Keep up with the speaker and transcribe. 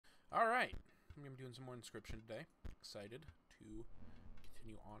Alright, I'm going to be doing some more Inscryption today. Excited to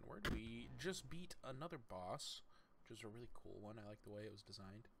continue onward. We just beat another boss, which is a really cool one. I like the way it was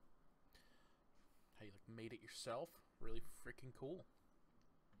designed. How you made it yourself. Really freaking cool.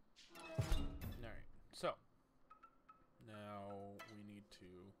 Alright, so now we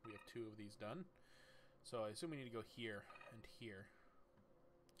have 2 of these done. So I assume we need to go here and here.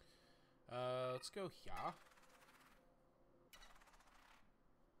 Let's go here.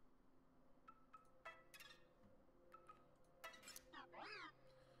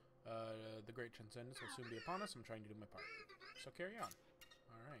 The Great Transcendence will soon be upon us. I'm trying to do my part. So carry on.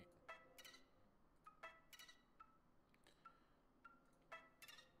 Alright.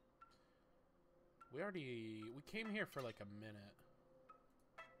 We came here for like a minute.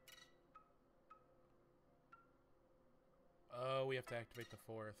 Oh, we have to activate the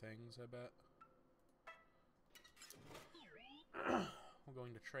 4 things, I bet. We're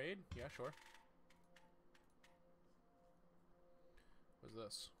going to trade? Yeah, sure. What's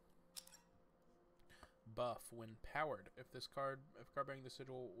this? Buff when powered. If card bearing the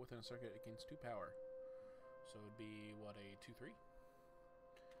sigil within a circuit, it gains 2 power. So it would be what, a 2/3?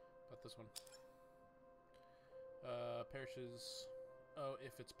 About this one. Perishes. Oh,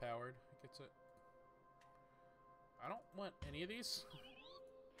 if it's powered, it gets it. I don't want any of these.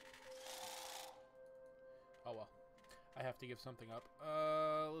 Oh well. I have to give something up.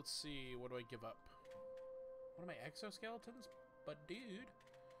 Let's see. What do I give up? One of my exoskeletons? But dude,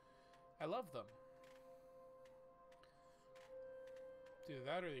 I love them. It's either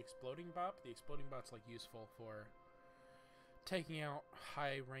that or the exploding bot. The exploding bot's like useful for taking out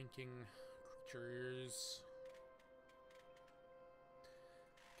high-ranking creatures.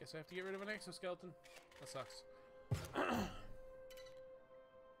 Guess I have to get rid of an exoskeleton. That sucks.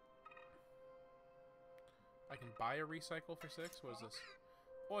 I can buy a recycle for 6. What is this?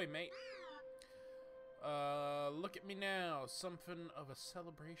 Oi, mate. Look at me now. Something of a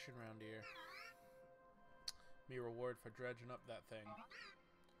celebration around here. Me reward for dredging up that thing.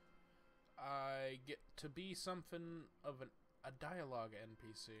 I get to be something of a dialogue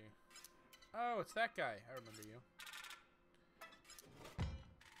NPC. Oh, it's that guy. I remember you.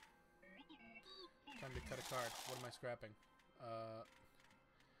 Time to cut a card. What am I scrapping?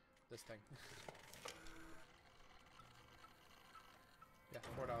 This thing. Yeah,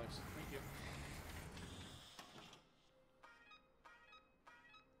 $4. Thank you.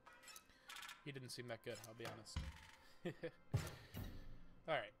 He didn't seem that good, I'll be honest.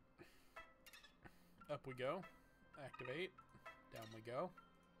 Alright. Up we go. Activate. Down we go.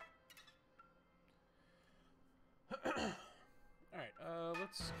 Alright,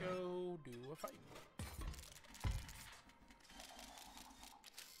 let's go do a fight.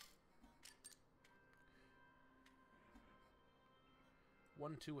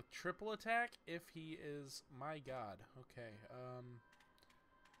 One, 2 with triple attack if he is my god. Okay,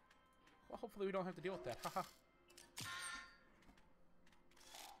 well, hopefully we don't have to deal with that. Haha.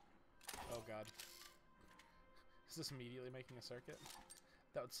 Oh god. Is this immediately making a circuit?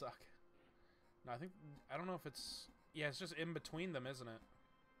 That would suck. No, I don't know if it's... Yeah, it's just in between them, isn't it?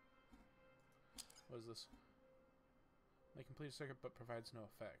 What is this? May complete a circuit but provides no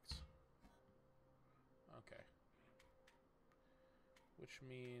effects. Okay. Which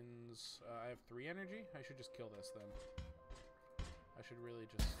means I have 3 energy? I should just kill this then. I should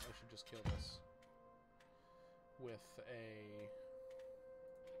just kill this with a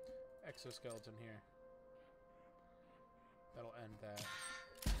exoskeleton here. That'll end that.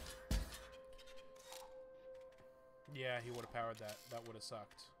 Yeah, he would have powered that. That would have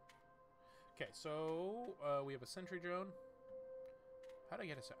sucked. Okay, so we have a sentry drone. How did I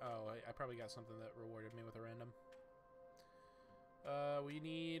get a... Oh, I probably got something that rewarded me with a random. We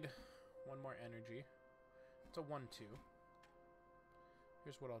need 1 more energy. It's a 1/2.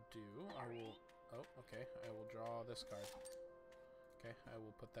 Here's what I'll do. I will... Oh, okay. I will draw this card. Okay, I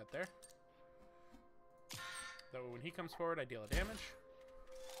will put that there. That way when he comes forward, I deal a damage.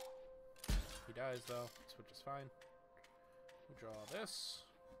 He dies, though, which is fine. We'll draw this.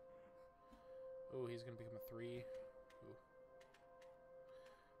 Oh, he's going to become a 3. Ooh.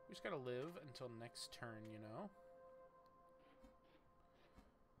 We just got to live until next turn, you know?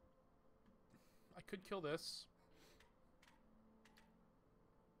 I could kill this.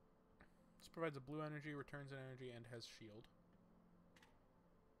 This provides a blue energy, returns an energy, and has shield.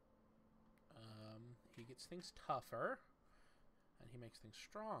 He gets things tougher, and he makes things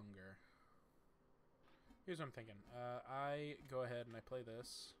stronger. Here's what I'm thinking. I go ahead and I play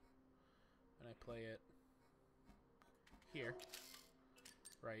this, and I play it here,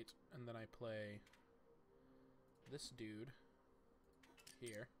 right? And then I play this dude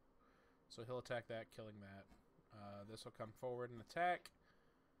here, So he'll attack that, killing that. This will come forward and attack.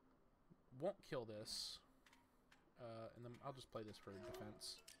 Won't kill this. And then I'll just play this for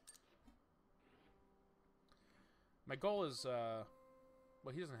defense. My goal is, well,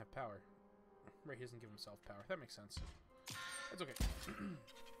 he doesn't have power. Right, he doesn't give himself power. That makes sense. That's okay.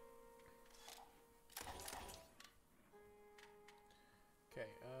 Okay,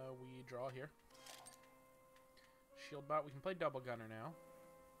 we draw here. Shield bot. We can play double gunner now.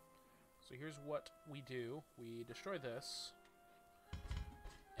 So here's what we do. We destroy this.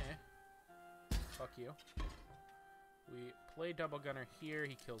 Fuck you. We play double gunner here.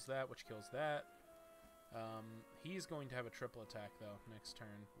 He kills that, which kills that. He's going to have a triple attack, though, next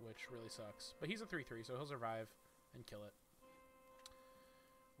turn, which really sucks. But he's a 3-3, so he'll survive and kill it.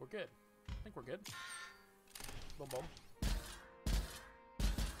 We're good. I think we're good. Boom, boom.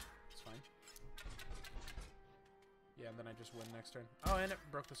 It's fine. Yeah, and then I just win next turn. Oh, and it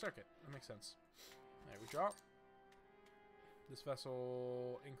broke the circuit. That makes sense. Alright, we draw. This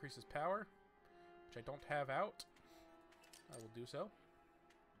vessel increases power, which I don't have out. I will do so.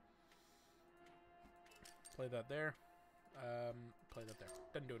 Play that there. Play that there.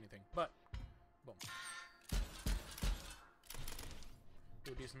 Doesn't do anything, but boom.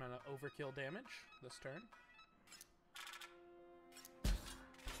 Do a decent amount of overkill damage this turn.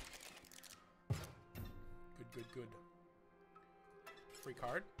 Good, good, good. Free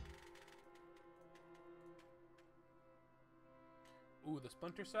card. Ooh, the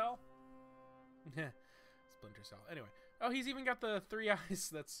Splinter Cell? Splinter Cell. Anyway. Oh, he's even got the 3 eyes.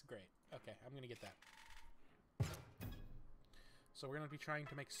 That's great. Okay, I'm going to get that. So we're going to be trying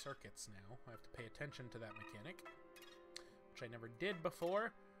to make circuits now. I have to pay attention to that mechanic, which I never did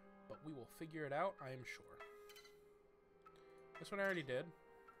before, but we will figure it out, I am sure. This one I already did.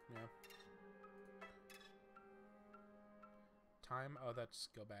 Yeah. Time. Oh, that's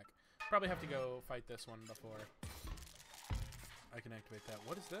go back. Probably have to go fight this one before I can activate that.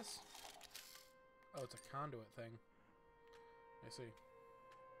 What is this? Oh, it's a conduit thing. I see.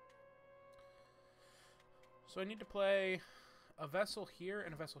 So I need to play a vessel here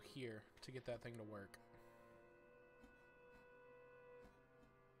and a vessel here to get that thing to work.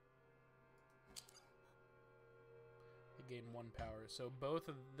 They gain 1 power. So both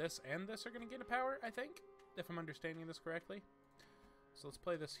of this and this are going to gain a power, I think, if I'm understanding this correctly. So let's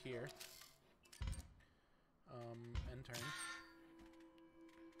play this here. End turn.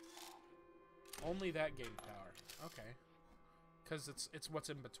 Only that gained power. Okay. Because it's what's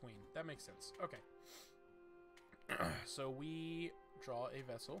in between. That makes sense. Okay. So we draw a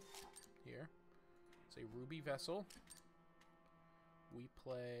vessel here. It's a ruby vessel. We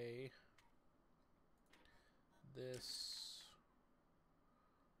play this.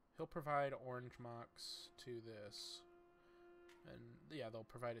 He'll provide orange mocks to this. And yeah, they'll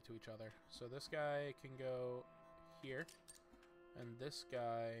provide it to each other. So this guy can go here. And this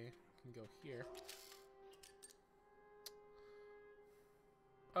guy can go here.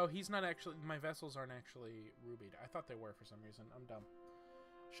 Oh, he's not actually... My vessels aren't actually rubied. I thought they were for some reason. I'm dumb.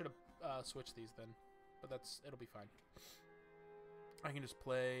 Should have switched these then. But it'll be fine. I can just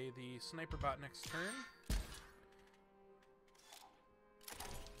play the sniper bot next turn.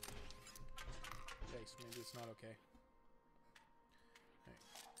 Okay, so maybe it's not okay. Alright.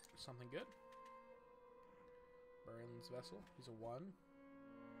 Something good. Burns vessel. He's a 1.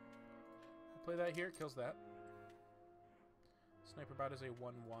 Play that here. It kills that. Sniper bot is a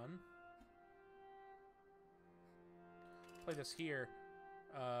 1-1. Play this here.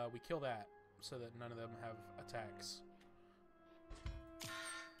 We kill that so that none of them have attacks.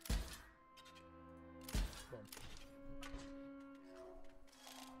 Boom.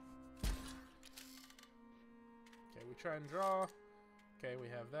 Okay, we try and draw. Okay, we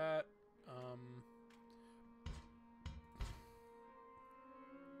have that.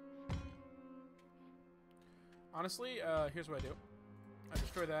 Honestly, here's what I do. I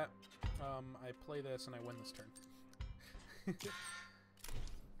destroy that. I play this and I win this turn.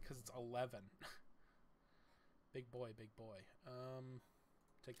 Because it's 11. Big boy, big boy.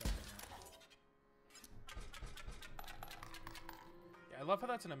 Take that thing out. Yeah, I love how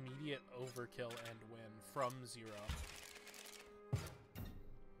that's an immediate overkill and win from 0.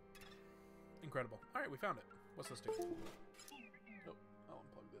 Incredible. Alright, we found it. What's this do? Oh, I'll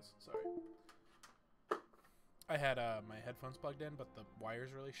unplug this. Sorry. I had my headphones plugged in, but the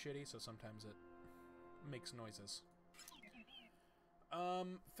wire's really shitty, so sometimes it makes noises.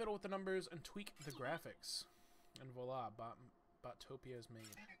 Fiddle with the numbers and tweak the graphics. And voila, Botopia is made.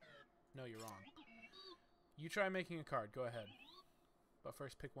 No, you're wrong. You try making a card. Go ahead. But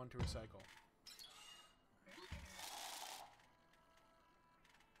first pick one to recycle.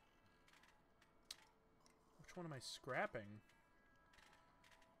 Which one am I scrapping?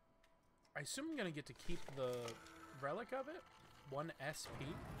 I assume I'm gonna get to keep the relic of it. 1 SP.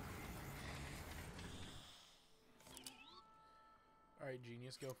 Alright,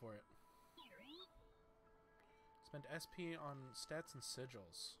 genius, go for it. Spend SP on stats and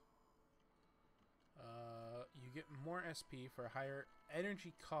sigils. You get more SP for a higher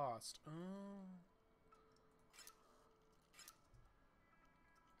energy cost. Oh.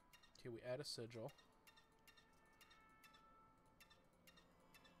 Okay, we add a sigil.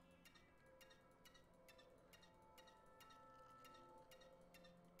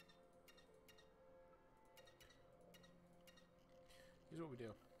 Here's what we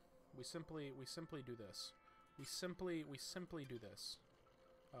do. We simply do this. We simply do this.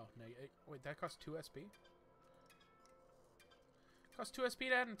 Oh, no, wait, that costs 2 SP? Costs 2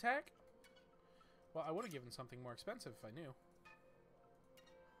 SP to add an attack? Well, I would have given something more expensive if I knew.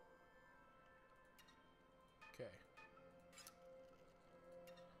 Okay.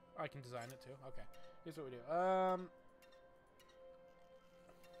 I can design it too. Okay. Here's what we do.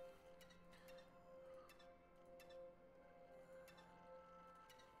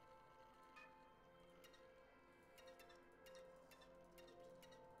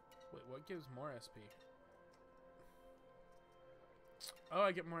 Wait, what gives more SP? Oh,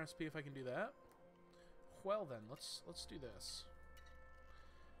 I get more SP if I can do that? Well then, let's do this.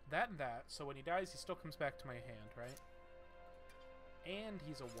 That and that, so when he dies, he still comes back to my hand, right? And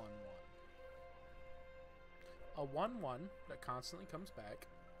he's a 1-1. A 1-1 that constantly comes back.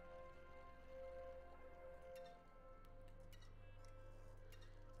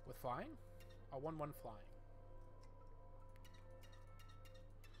 With flying? A 1-1 flying.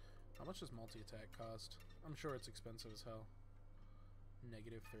 How much does multi-attack cost? I'm sure it's expensive as hell.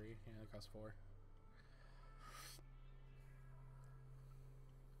 -3. Yeah, it costs 4.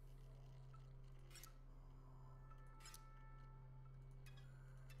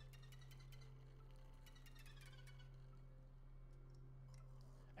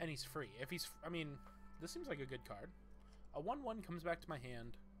 And he's free. If he's... I mean, this seems like a good card. A 1-1 comes back to my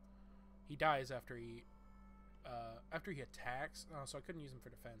hand. He dies after he attacks. Oh, so I couldn't use him for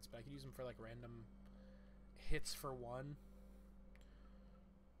defense, but I could use him for, like, random hits for 1.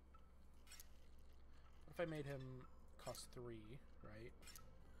 What if I made him cost 3, right?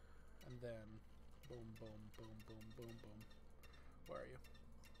 And then boom, boom, boom, boom, boom, boom. Where are you?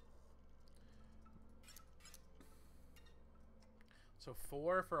 So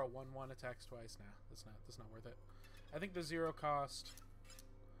 4 for a 1-1 attacks twice. Nah, that's not worth it. I think the 0 cost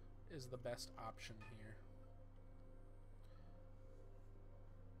is the best option here.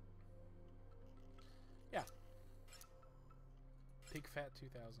 Yeah. Big fat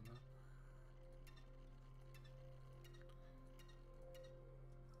 2000, huh?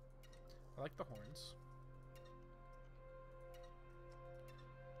 I like the horns.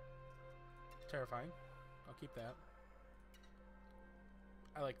 Terrifying. I'll keep that.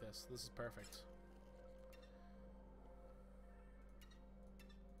 I like this. This is perfect.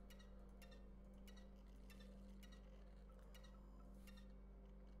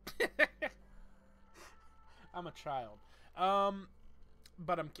 I'm a child.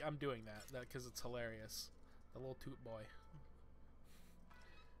 But I'm doing that because it's hilarious. The little toot boy.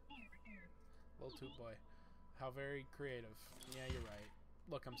 Little toot boy. How very creative. Yeah, you're right.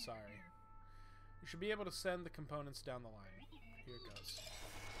 Look, I'm sorry. You should be able to send the components down the line. Here it goes.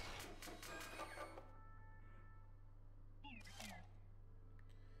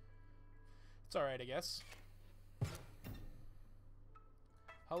 It's alright, I guess.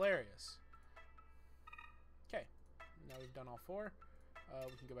 Hilarious. Okay. Now we've done all 4.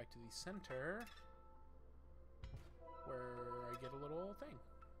 We can go back to the center. Where I get a little thing.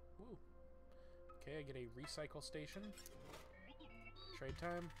 Woo. Okay, I get a recycle station. Trade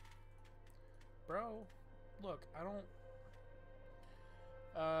time. Bro, look, I don't...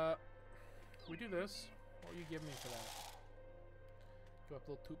 we do this. What will you give me for that? Give up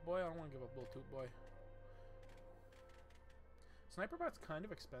little toot boy? I don't want to give up little toot boy. Sniper bot's kind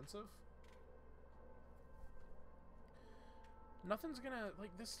of expensive. Nothing's gonna...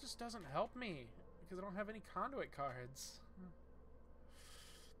 Like, this just doesn't help me. Because I don't have any conduit cards.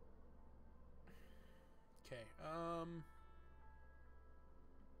 Okay, I'm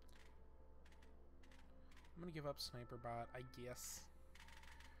gonna give up Sniper Bot, I guess.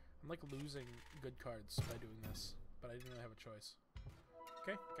 I'm like losing good cards by doing this, but I didn't really have a choice.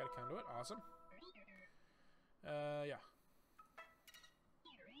 Okay, got a conduit, awesome. Yeah.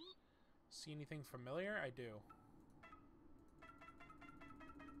 See anything familiar? I do.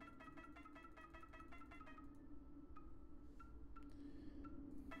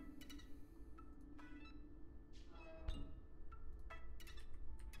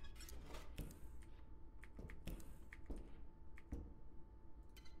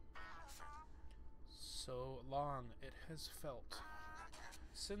 long it has felt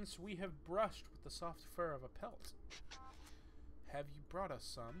since we have brushed with the soft fur of a pelt. Have you brought us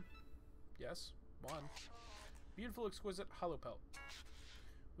some? Yes, one. Beautiful, exquisite, hollow pelt.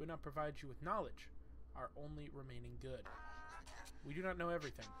 We will not provide you with knowledge, our only remaining good. We do not know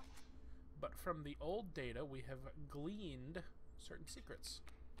everything, but from the old data we have gleaned certain secrets.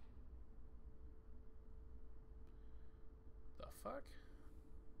 The fuck?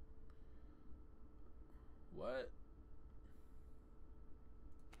 What?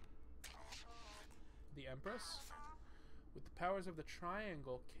 The Empress? With the powers of the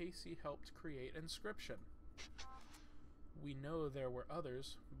triangle, Casey helped create Inscryption. We know there were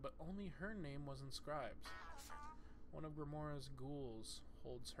others, but only her name was inscribed. One of Grimora's ghouls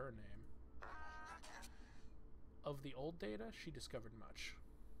holds her name. Of the old data, she discovered much.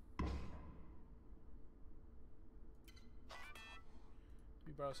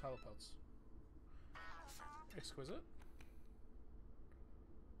 We brought us hollow pelts. Exquisite.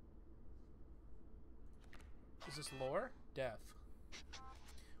 Is this lore? Death.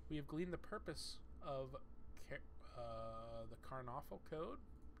 We have gleaned the purpose of the Carnoffel Code,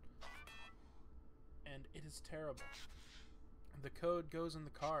 and it is terrible. The code goes in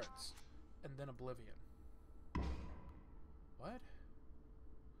the cards, and then oblivion. What?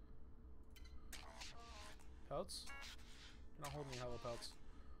 Pelts? Do not hold any hollow pelts.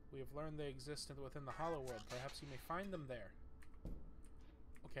 We have learned they exist within the hollow world. Perhaps you may find them there.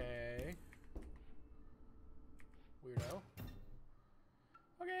 Okay. Weirdo.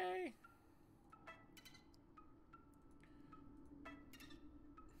 Okay.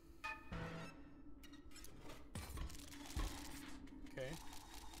 Okay.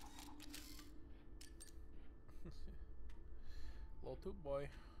 Little toot boy.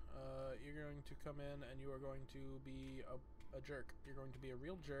 You're going to come in and you are going to be a jerk. You're going to be a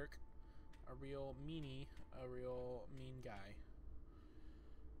real jerk, a real meanie, a real mean guy.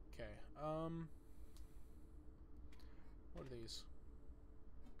 Okay. What are these?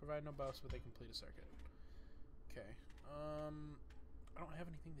 Provide no buffs, but they complete a circuit. Okay. I don't have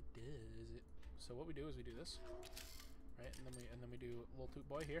anything that does it. So what we do is we do this, right? And then we do little toot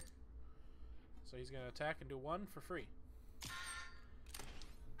boy here. So he's gonna attack and do 1 for free.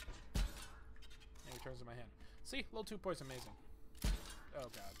 And he returns to my hand. See, little toot boy's amazing. Oh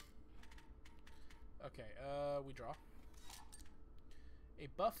god. Okay. We draw a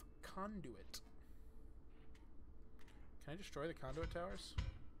buff conduit. Can I destroy the conduit towers?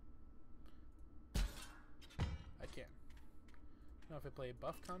 I can. Now if I play a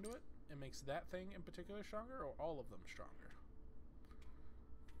buff conduit, it makes that thing in particular stronger, or all of them stronger?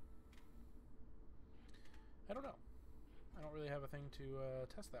 I don't know. I don't really have a thing to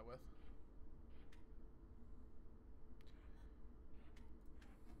test that with.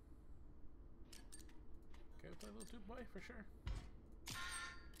 Okay, we'll play a little toot boy for sure.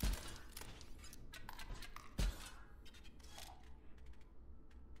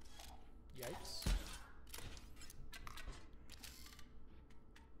 Yikes.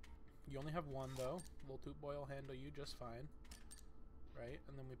 You only have 1 though. Little toot boy will handle you just fine. Right?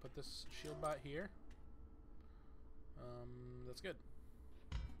 And then we put this shield bot here. That's good.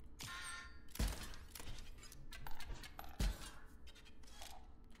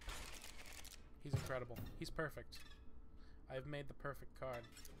 He's incredible. He's perfect. I've made the perfect card.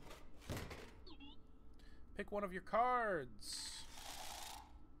 Pick one of your cards.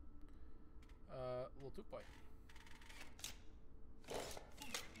 Little toot boy. What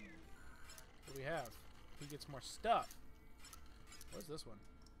do we have? He gets more stuff. What is this one?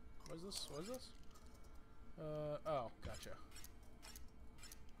 What is this? What is this? Oh, gotcha.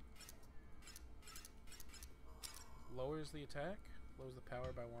 Lowers the attack. Lowers the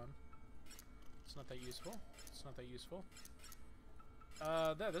power by 1. It's not that useful. It's not that useful.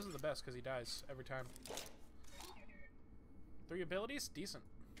 This is the best because he dies every time. 3 abilities? Decent.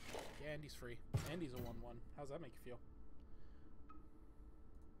 Yeah, Andy's free. Andy's a 1-1. How's that make you feel?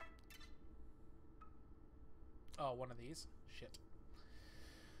 Oh, one of these? Shit.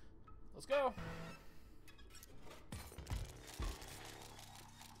 Let's go!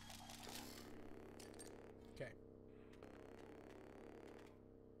 Okay.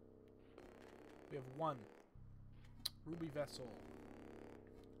 We have 1 Ruby Vessel.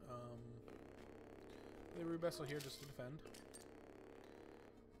 The Ruby Vessel here just to defend.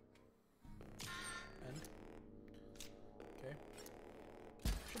 End. Okay.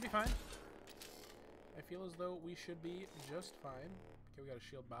 Should be fine. I feel as though we should be just fine. Okay, we got a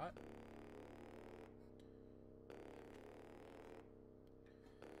shield bot.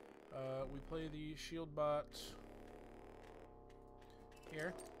 We play the shield bot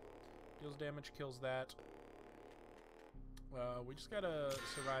here. Deals damage, kills that. We just gotta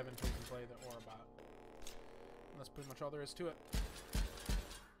survive until we can play the Orobot. And that's pretty much all there is to it.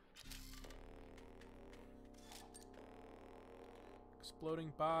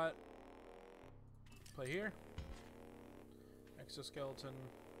 Exploding bot. Play here. Exoskeleton.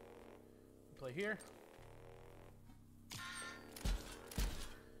 Play here.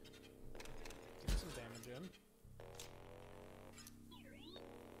 Get some damage in.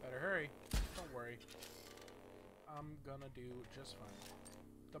 Better hurry. Don't worry. I'm gonna do just fine.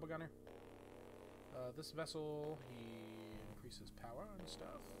 Double gunner. This vessel, he increases power and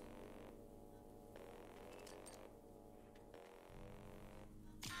stuff.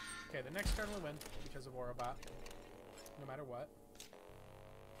 Okay, the next turn we win because of Orobot. No matter what.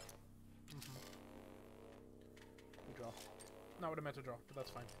 We draw. Not what I meant to draw, but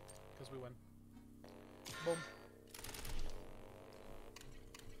that's fine. Because we win. Boom.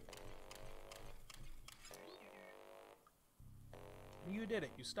 You did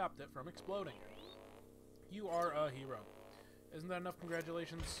it. You stopped it from exploding. You are a hero. Isn't that enough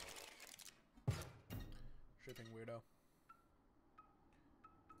congratulations? Shipping weirdo.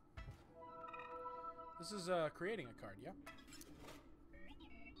 This is creating a card, yeah?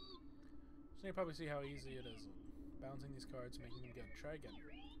 So you probably see how easy it is. Bouncing these cards, making them good. Try again.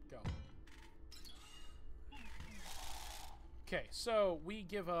 Go. Okay, so we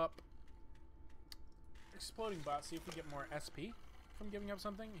give up Exploding Bot. See if we get more SP from giving up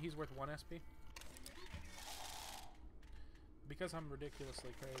something. He's worth 1 SP. Because I'm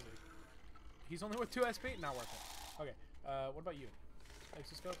ridiculously crazy. He's only worth 2 SP? Not worth it. Okay, what about you?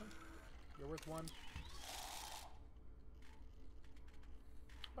 Exoskeleton? You're worth 1.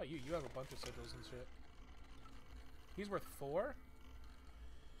 What about you? You have a bunch of sigils and shit. He's worth 4?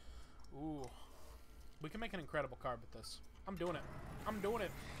 Ooh. We can make an incredible card with this. I'm doing it. I'm doing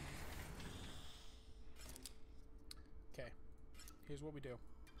it. Okay. Here's what we do.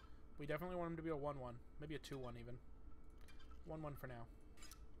 We definitely want him to be a 1-1. Maybe a 2-1 even. 1-1 for now.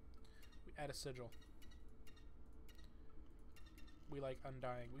 We add a sigil. We like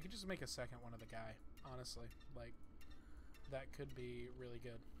Undying. We could just make a second one of the guy, honestly. Like, that could be really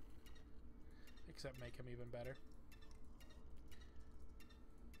good. Except make him even better.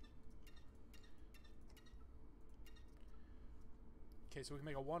 Okay, so we can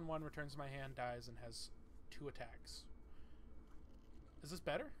make a 1-1, returns to my hand, dies, and has 2 attacks. Is this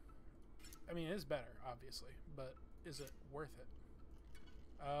better? I mean, it is better, obviously, but is it worth it?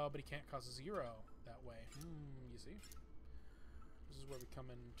 Oh, but he can't cause 0 that way. You see? This is where we come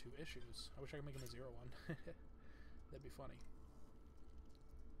into issues. I wish I could make him a 0-1. That'd be funny.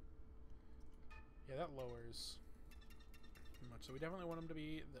 Yeah, that lowers much. So we definitely want him to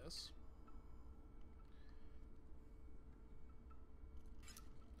be this.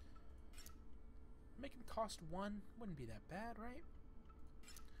 Make him cost 1. Wouldn't be that bad, right?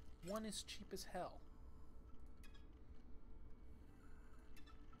 1 is cheap as hell.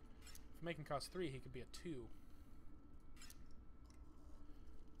 If make him cost 3, he could be a 2.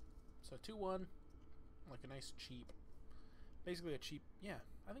 So 2-1, like a nice cheap. Basically a cheap, yeah,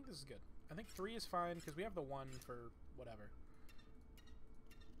 I think this is good. I think 3 is fine, because we have the 1 for whatever.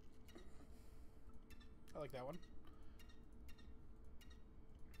 I like that one.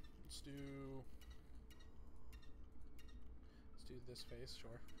 Let's do this face,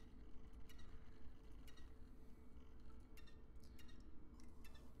 sure.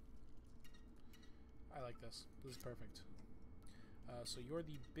 I like this. This is perfect. So you're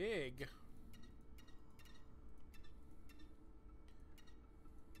the big...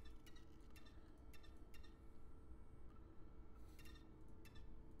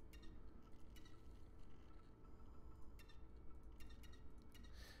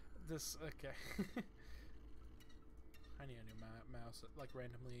 This, okay. I need a new mouse that, like,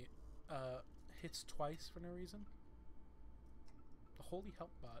 randomly hits twice for no reason. The Holy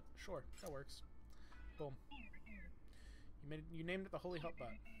Help Bot. Sure, that works. Boom. You named it the Holy Help Bot.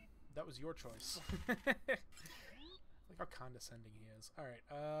 That was your choice. Like how condescending he is. Alright,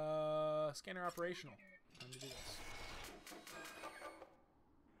 scanner operational. Time to do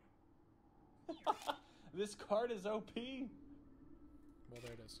this. This card is OP! Well,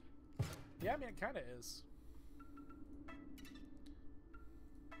 there it is. Yeah, I mean, it kind of is.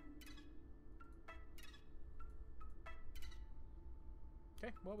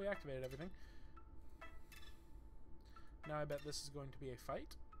 Okay, well, we activated everything. Now I bet this is going to be a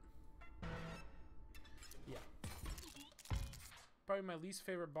fight. Yeah. Probably my least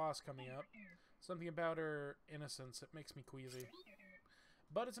favorite boss coming up. Something about her innocence, it makes me queasy.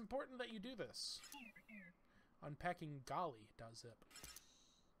 But it's important that you do this. Unpacking Golly does it.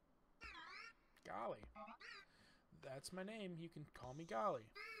 Golly. That's my name. You can call me Golly.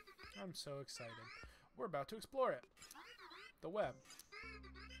 I'm so excited. We're about to explore it. The web.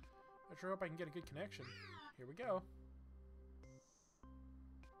 I sure hope I can get a good connection. Here we go.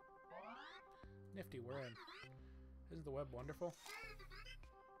 Nifty, we're in. Isn't the web wonderful?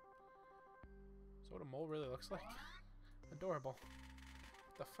 So what a mole really looks like? Adorable.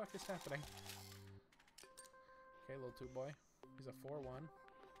 What the fuck is happening? Okay, little Toot Boy. He's a 4-1.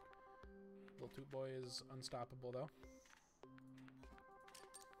 Little Toot Boy is unstoppable, though.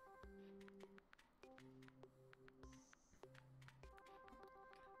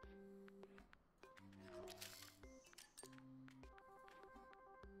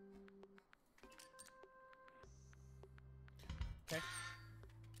 Okay.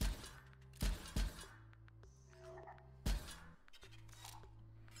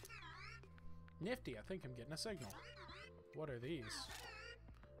 Nifty, I think I'm getting a signal. What are these?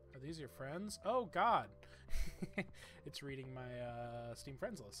 Are these your friends? Oh, God! It's reading my Steam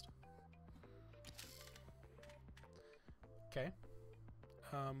friends list. Okay.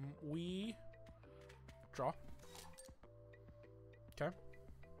 We draw. Okay.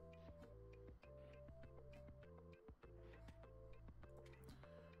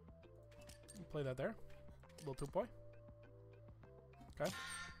 Play that there. Little Toot Boy. Okay.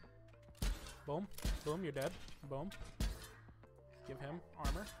 Boom. Boom, you're dead. Boom. Give him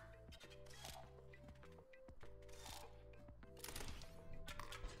armor.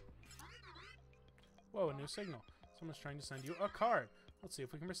 Whoa, a new signal. Someone's trying to send you a card. Let's see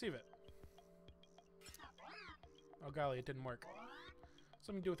if we can receive it. Oh golly, it didn't work.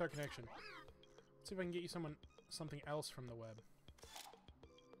 Something to do with our connection. Let's see if I can get you something else from the web.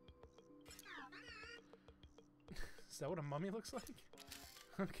 Is that what a mummy looks like?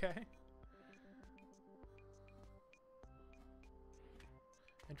 Okay.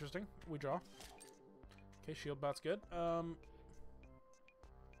 Interesting. We draw. Okay, shield bot's good.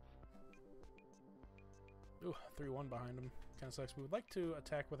 Ooh, 3-1 behind him. Kind of sucks. We would like to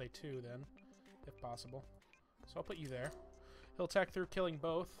attack with a 2 then, if possible. So I'll put you there. He'll attack through killing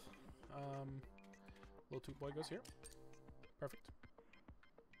both. Little Toot Boy goes here. Perfect.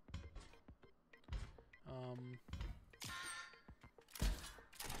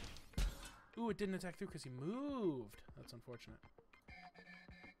 Ooh, it didn't attack through because he moved. That's unfortunate.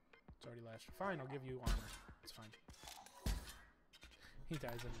 It's already lashed. Fine, I'll give you armor. It's fine. He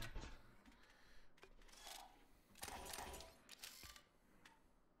dies anyway.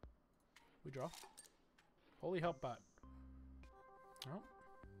 We draw. Holy help bot. Oh.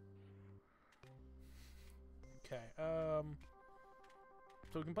 Okay.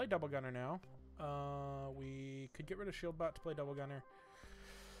 So we can play Double Gunner now. We could get rid of Shield Bot to play Double Gunner.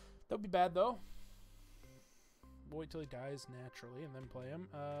 That would be bad though. We'll wait till he dies naturally and then play him.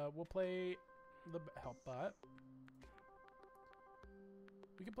 We'll play the Help Bot.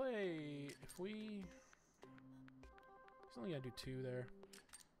 We could play if we. He's only gotta do 2 there.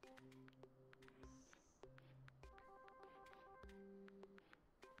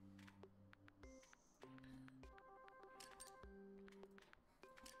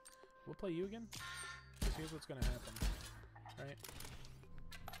 We'll play you again. Because here's what's gonna happen. Right?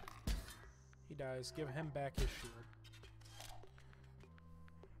 He dies. Give him back his shield.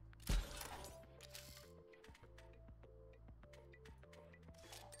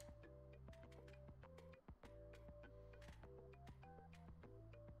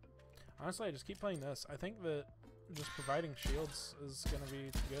 Honestly, I just keep playing this. I think that just providing shields is gonna be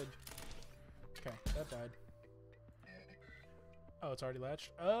good. Okay, that died. Oh, it's already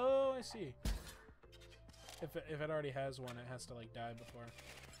latched? Oh, I see. If it already has one, it has to, like, die before.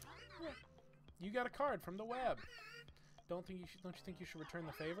 Yeah. You got a card from the web. Don't you think you should return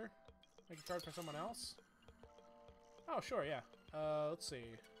the favor? Make a card for someone else? Oh, sure, yeah. Let's see.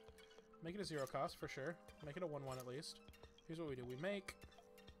 Make it a 0 cost, for sure. Make it a 1-1 at least. Here's what we do. We make...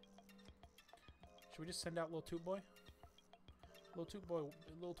 Should we just send out Little Toot Boy? Little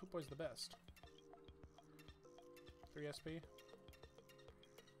Toot Boy's the best. 3 SP.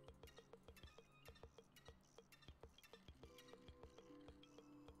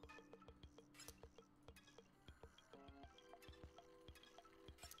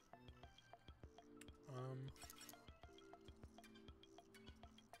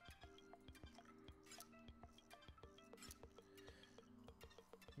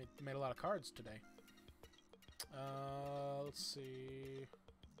 Made a lot of cards today. Let's see.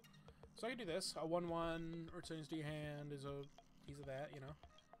 So I can do this. A 1-1 returns to your hand is a piece of that, you know.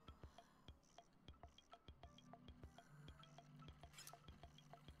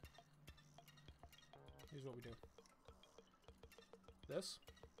 Here's what we do. This.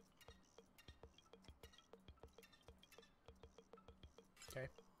 Okay.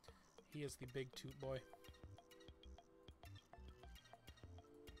 He is the big toot boy.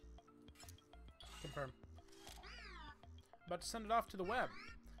 Confirm. About to send it off to the web.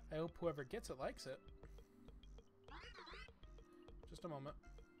 I hope whoever gets it likes it. Just a moment.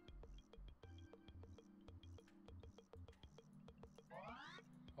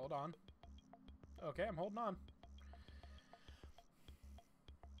 Hold on. Okay, I'm holding on.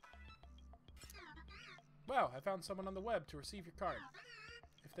 Wow, I found someone on the web to receive your card.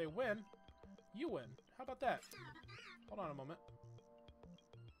 If they win, you win. How about that? Hold on a moment.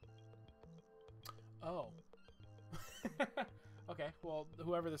 Oh. Okay, well,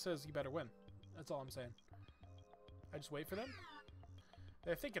 whoever this is, you better win. That's all I'm saying. I just wait for them?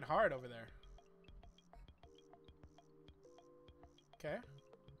 They're thinking hard over there. Okay.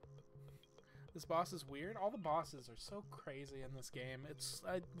 This boss is weird. All the bosses are so crazy in this game.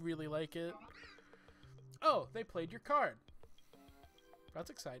 I really like it. Oh, they played your card. That's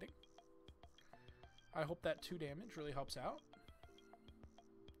exciting. I hope that 2 damage really helps out.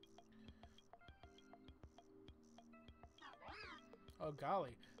 Oh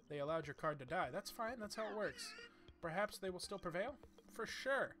golly, they allowed your card to die. That's fine, that's how it works. Perhaps they will still prevail? For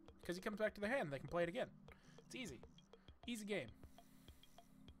sure, because he comes back to their hand and they can play it again. It's easy. Easy game.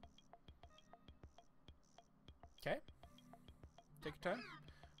 Okay. Take your time.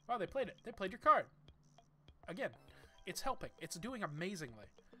 Wow, they played it. They played your card. Again, it's helping. It's doing amazingly.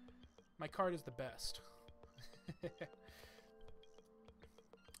 My card is the best.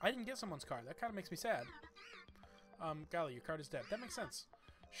 I didn't get someone's card. That kind of makes me sad. Golly, your card is dead. That makes sense.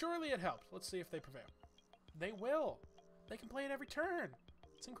 Surely it helped. Let's see if they prevail. They will. They can play it every turn.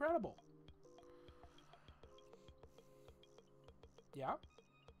 It's incredible. Yeah?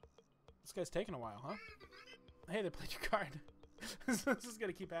 This guy's taking a while, huh? Hey, they played your card. This is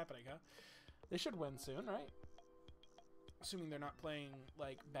going to keep happening, huh? They should win soon, right? Assuming they're not playing,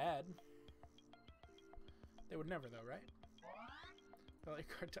 like, bad. They would never, though, right? I like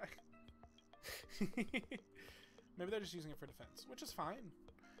card die. Maybe they're just using it for defense, which is fine.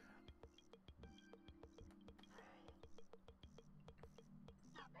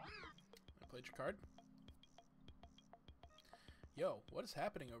 I played your card. Yo, what is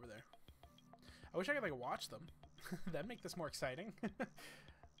happening over there? I wish I could, like, watch them. That'd make this more exciting.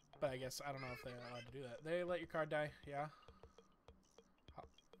 But I guess, I don't know if they're allowed to do that. They let your card die, yeah.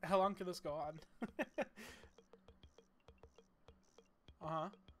 How long could this go on? Uh-huh.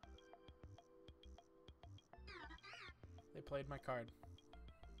 They played my card.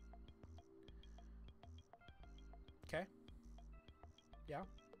 Okay. Yeah.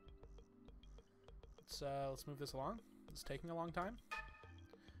 Let's move this along. It's taking a long time.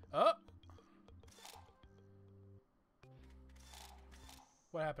 Oh!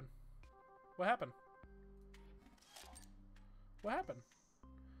 What happened? What happened? What happened?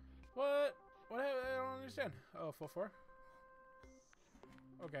 What? What? I don't understand. Oh, 4-4.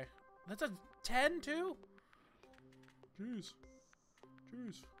 Okay. That's a 10 too? Jeez.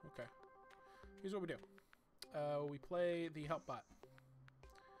 Jeez. Okay. Here's what we do. We play the help bot.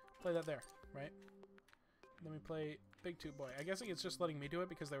 Play that there, right? Then we play Big Toot Boy. I guess it's just letting me do it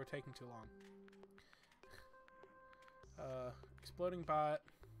because they were taking too long. Exploding bot.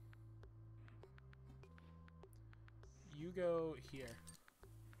 You go here.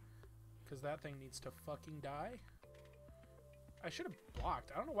 Because that thing needs to fucking die. I should have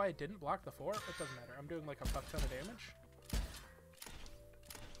blocked. I don't know why I didn't block the 4. It doesn't matter. I'm doing like a fuck ton of damage.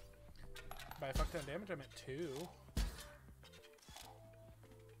 By a fuck ton of damage, I meant 2.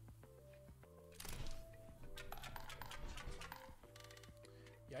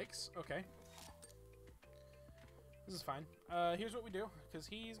 Yikes. Okay. This is fine. Here's what we do. Because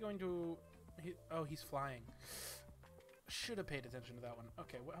he's going to... oh, he's flying. Should have paid attention to that one.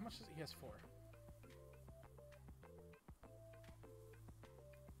 Okay, how much does he has 4?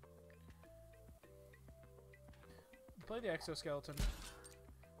 Play the exoskeleton.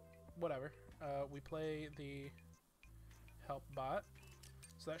 Whatever. We play the help bot.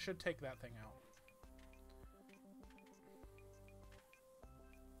 So that should take that thing out.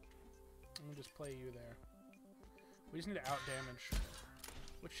 I'm gonna just play you there. We just need to out damage,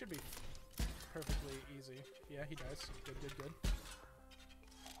 which should be perfectly easy. Yeah, he dies. Good, good, good.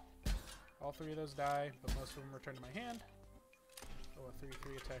 All 3 of those die, but most of them return to my hand. Oh, a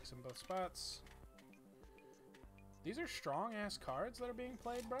 3/3 attacks in both spots. These are strong-ass cards that are being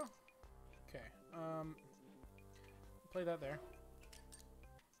played, bro. Okay, play that there.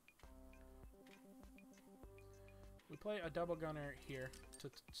 We play a double gunner here to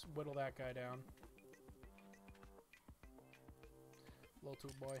whittle that guy down. Little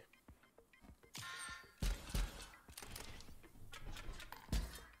toot boy.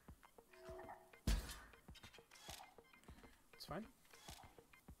 fine.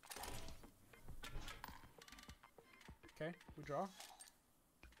 Okay, we draw.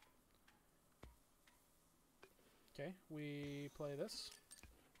 Okay, we play this.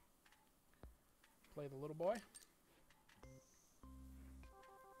 Play the little boy.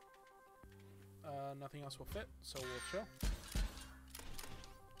 Nothing else will fit, so we'll chill.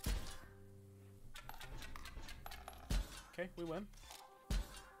 Okay, we win.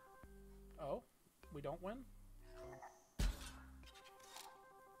 Oh, we don't win?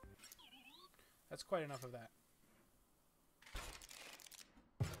 That's quite enough of that.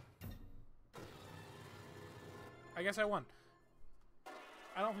 I guess I won.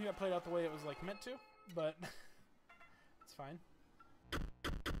 I don't think that played out the way it was like meant to, but it's fine.